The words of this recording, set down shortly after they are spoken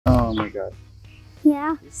Oh my god.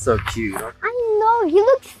 Yeah. He's so cute. I know. You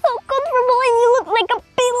look so comfortable and you look like a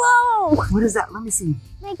pillow. What is that? Let me see.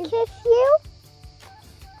 Can I kiss you?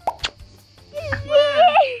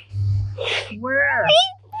 Where?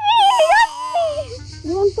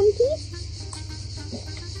 You want some tea?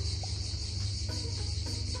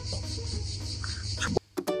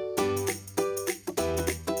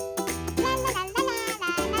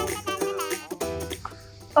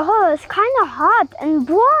 Oh, it's kind of hot and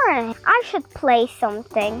boring. I should play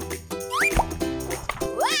something.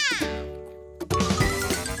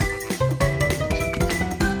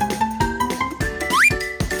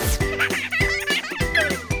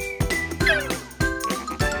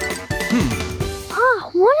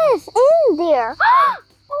 What is in there?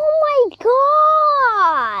 Oh my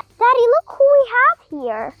god! Daddy, look who we have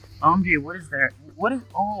here. MJ, what is there? What is?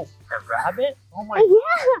 Oh, a rabbit? Oh my.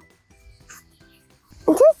 Yeah.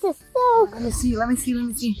 This is so. Let me see. Let me see. Let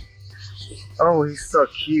me see. Oh, he's so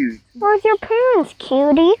cute. Where's your parents,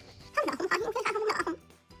 cutie?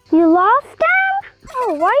 You lost them?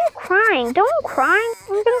 Oh, why are you crying? Don't cry.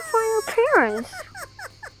 I'm gonna find your parents.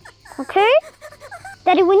 Okay?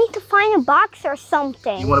 Daddy, we need to find a box or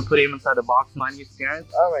something. You want to put him inside the box and find his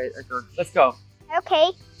parents? All right, let's go.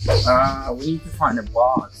 Okay. We need to find a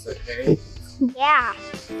box, okay? Yeah.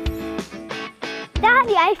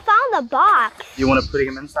 Daddy, I found a box. You want to put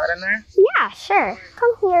him inside in there? Yeah, sure.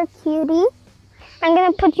 Come here, cutie. I'm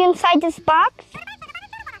gonna put you inside this box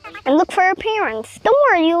and look for your parents. Don't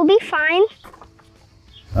worry, you'll be fine.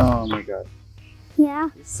 Oh my god. Yeah.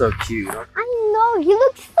 He's so cute. I know, you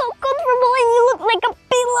look so comfortable and you look like a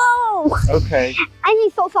pillow. Okay. And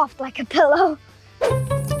he's so soft like a pillow.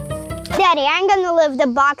 Daddy, I'm gonna leave the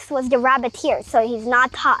box with the rabbit here so he's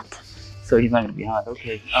not hot. So he's not gonna be hot.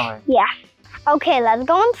 Okay, all right. Yeah. Okay, let's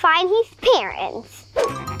go and find his parents.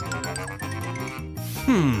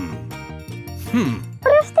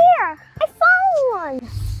 What is there? I found one.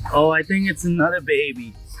 Oh, I think it's another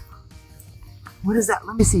baby. What is that?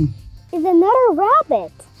 Let me see. It's another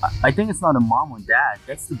rabbit. I think it's not a mom or dad.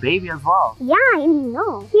 That's the baby as well. Yeah, I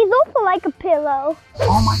know. He's also like a pillow.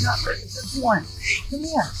 Oh my god, look at this one. Come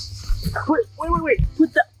here. Wait.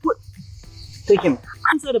 Take him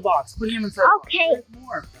inside the box. Put him inside the box. Okay. There's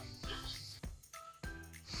more.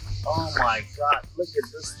 Oh my god, look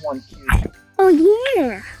at this one, cutie. Oh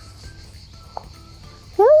yeah.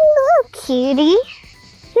 Hello, cutie.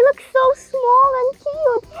 He looks so small and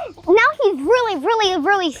cute. Now he's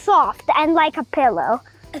really soft and like a pillow.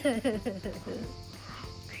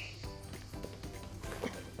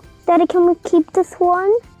 Daddy, can we keep this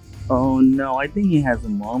one? Oh no, I think he has a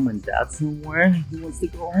mom and dad somewhere. He wants to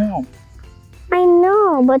go home. I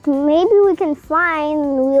know, but maybe we can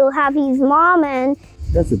we'll have his mom and...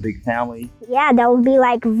 That's a big family. Yeah, that would be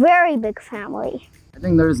like very big family. I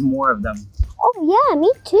think there's more of them. Oh yeah,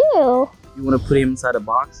 me too. You want to put him inside a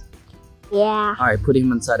box? Yeah. All right, put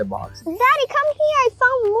him inside a box. Daddy, come here, I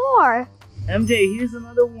found more. MJ, here's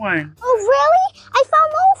another one. Oh really? I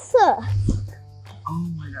found Elsa. Oh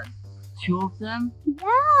my god, 2 of them?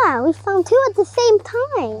 Yeah, we found 2 at the same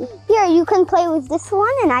time. Here, you can play with this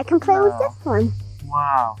one and I can play with this one.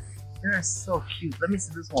 Wow, they're so cute. Let me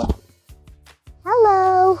see this one.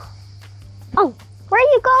 Hello. Oh, where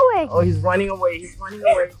are you going? Oh, he's running away. He's running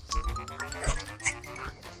away.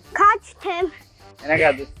 Catched him. And I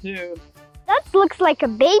got this too. That looks like a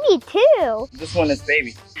baby too. This one is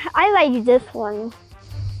baby. I like this one.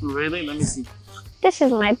 Really? Let me see. This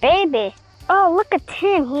is my baby. Oh, look at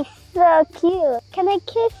him. He's so cute. Can I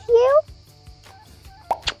kiss you?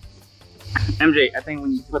 MJ, I think we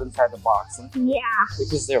need to put inside the box. Huh? Yeah.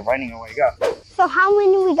 Because they're running away. Go. So how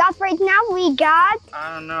many we got right now? We got...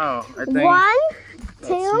 I don't know. I think 1, that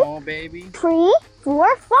 2, small baby. 3,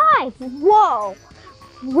 4, 5. Whoa.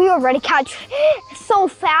 We already catch so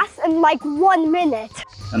fast in like 1 minute.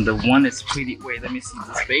 And the one is pretty... Wait, let me see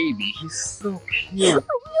this baby. He's so cute.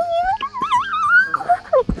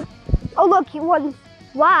 Oh, look, he won.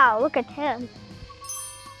 Wow, look at him.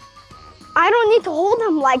 I don't need to hold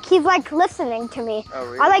him like he's like listening to me. Oh,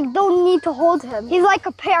 really? I like don't need to hold him. He's like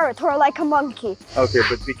a parrot or like a monkey. Okay,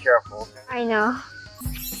 but be careful. I know.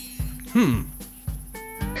 We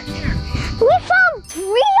found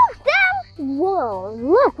 3 of them? Whoa,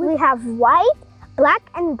 look, we have white, black,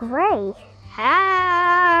 and gray.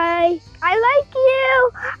 Hi, I like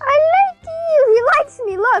you. I like you. He likes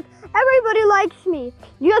me, look. Everybody likes me.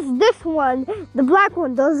 Just this one, the black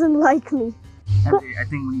one doesn't like me. MJ, I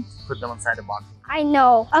think we need to put them inside the box. I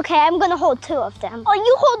know. Okay, I'm gonna hold 2 of them. Oh,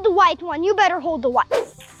 you hold the white one. You better hold the white.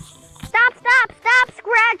 Stop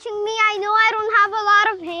scratching me. I know I don't have a lot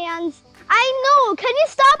of hands. I know. Can you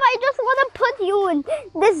stop? I just want to put you in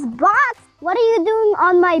this box. What are you doing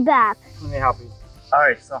on my back? Let me help you. All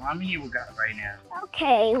right, so how many we got right now?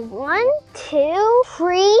 Okay, 1, 2,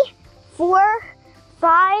 3, 4,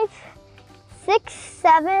 5, 6,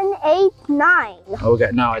 7, 8, 9. Oh,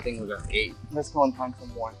 I think we got 8. Let's go and find some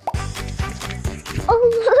more. Oh,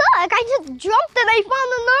 look, I just jumped and I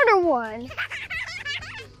found another one.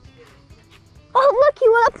 Oh, look, you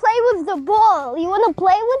want to play with the ball. You want to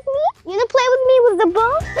play with me? You want to play with me with the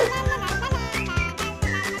ball?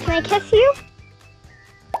 Can I kiss you?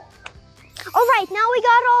 All right, now we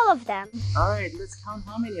got all of them. All right, let's count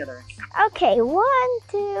how many are there. Okay, 1,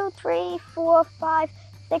 2, 3, 4, 5,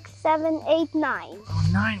 6, 7, 8, 9. Oh,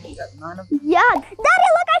 9. We got 9 of them. Yeah. Daddy,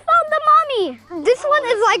 look, I found the mommy. This one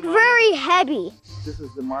is like very heavy. This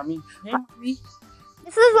is the mommy. Hey, mommy.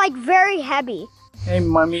 This is like very heavy. Hey,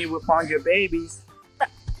 mommy, we found your babies.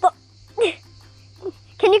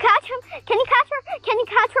 Can you catch him? Can you catch her? Can you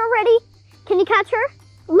catch her already? Can you catch her?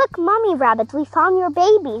 Look, Mommy Rabbit, we found your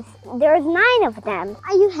babies. There's 9 of them.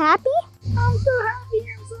 Are you happy? I'm so happy.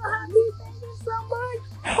 I'm so happy. Thank you so much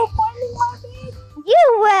for finding my baby.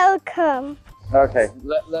 You're welcome. Okay,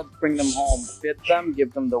 let's bring them home. Feed them,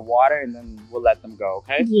 give them the water, and then we'll let them go,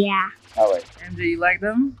 okay? Yeah. All right. MJ, you like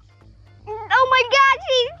them? Oh my God,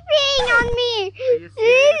 she's peeing on me. Are you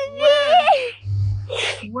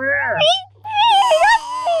serious? Where?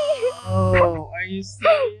 Oh, are you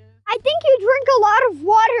serious? I think you drink a lot of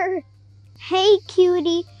water. Hey,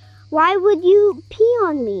 cutie, why would you pee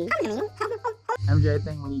on me? MJ, I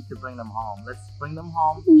think we need to bring them home. Let's bring them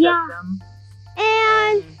home, Yeah. pet them,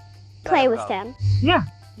 And let play them with go. them. Yeah.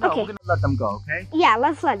 No, Okay. we're gonna let them go, okay? Yeah,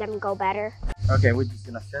 let's let them go better. Okay, we're just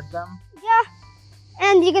gonna feed them. Yeah.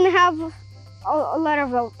 And you're gonna have a lot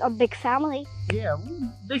of a big family. Yeah,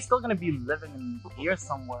 they're still gonna be living in here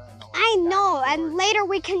somewhere. I know, and later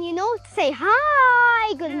we can, say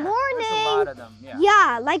hi, good morning. There's a lot of them, yeah.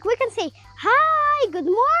 Yeah, like we can say, hi, good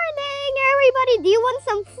morning, everybody. Do you want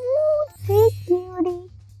some food? Hey, cutie.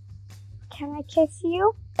 Can I kiss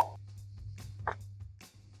you?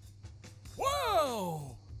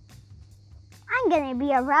 Whoa! I'm gonna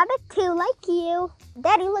be a rabbit too, like you.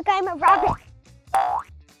 Daddy, look, I'm a rabbit.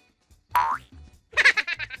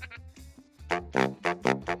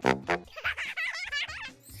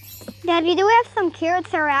 Daddy, do we have some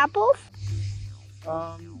carrots or apples?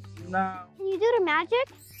 No. Can you do the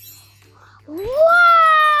magic? Wow!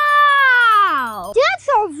 That's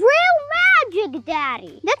a real magic,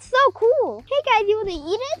 Daddy. That's so cool. Hey guys, you wanna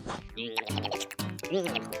eat it?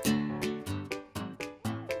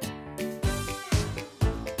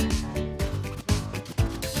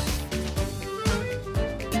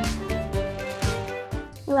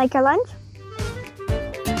 You like your lunch?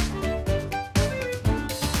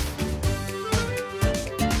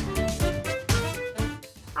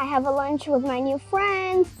 I have a lunch with my new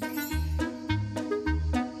friends.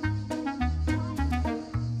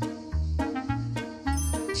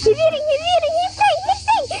 He's eating, he's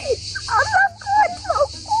staying. Oh, so good, so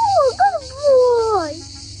cool, good boy.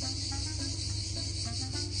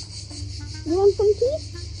 You want some tea?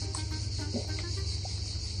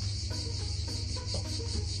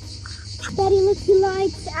 Daddy, look, he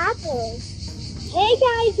likes apples. Hey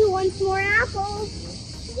guys, who wants more apples?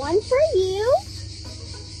 One for you.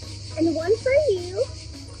 And one for you.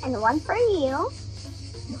 And one for you.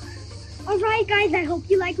 Alright guys, I hope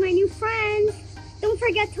you like my new friends. Don't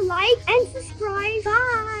forget to like and subscribe.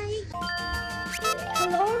 Bye!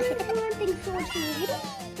 Hello everyone, thanks for watching the video.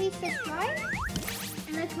 Please subscribe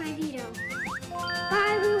and like my video.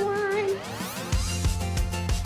 Bye everyone!